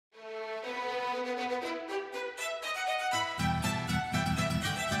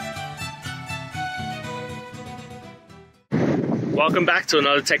Welcome back to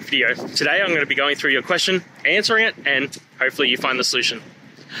another tech video. Today I'm going to be going through your question, answering it, and hopefully you find the solution.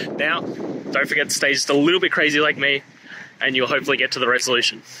 Now, don't forget to stay just a little bit crazy like me, and you'll hopefully get to the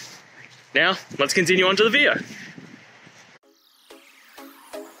resolution. Now, let's continue on to the video.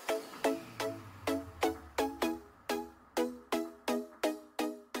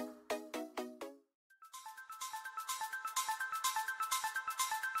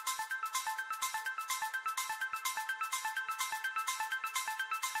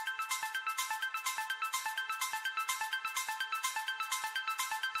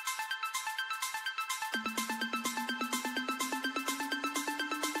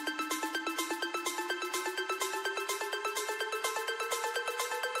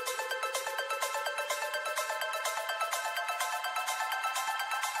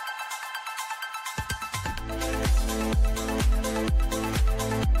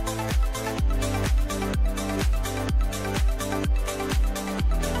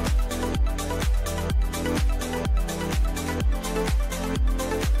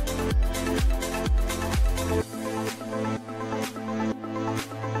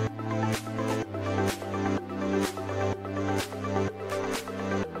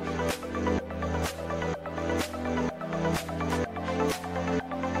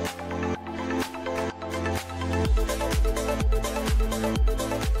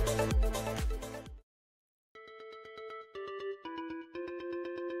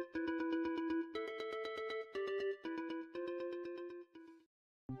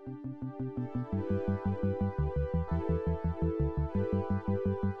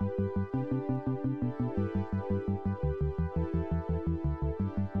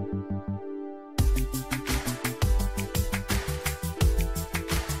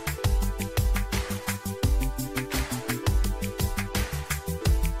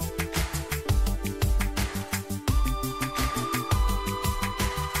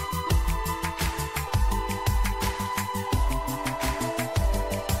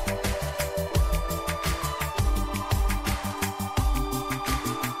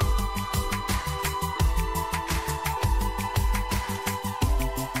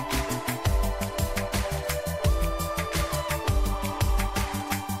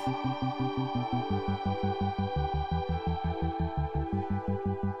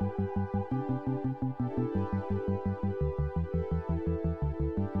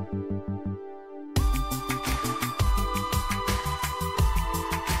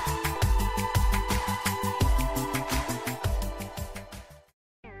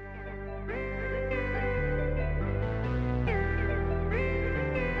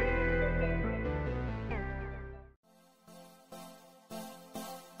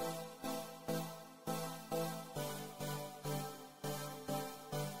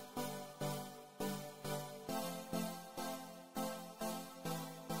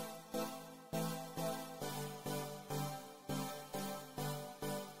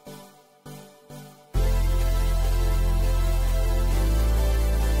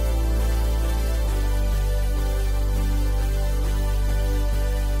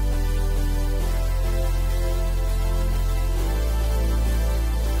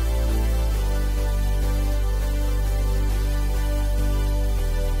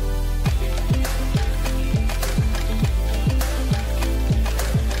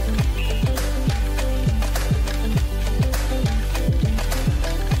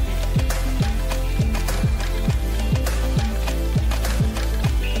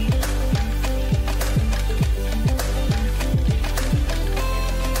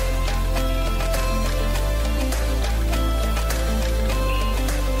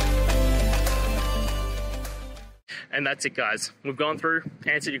 And that's it, guys. We've gone through,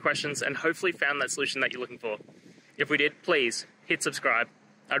 answered your questions, and hopefully found that solution that you're looking for. If we did, please hit subscribe.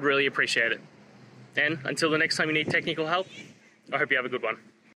 I'd really appreciate it. And until the next time you need technical help, I hope you have a good one.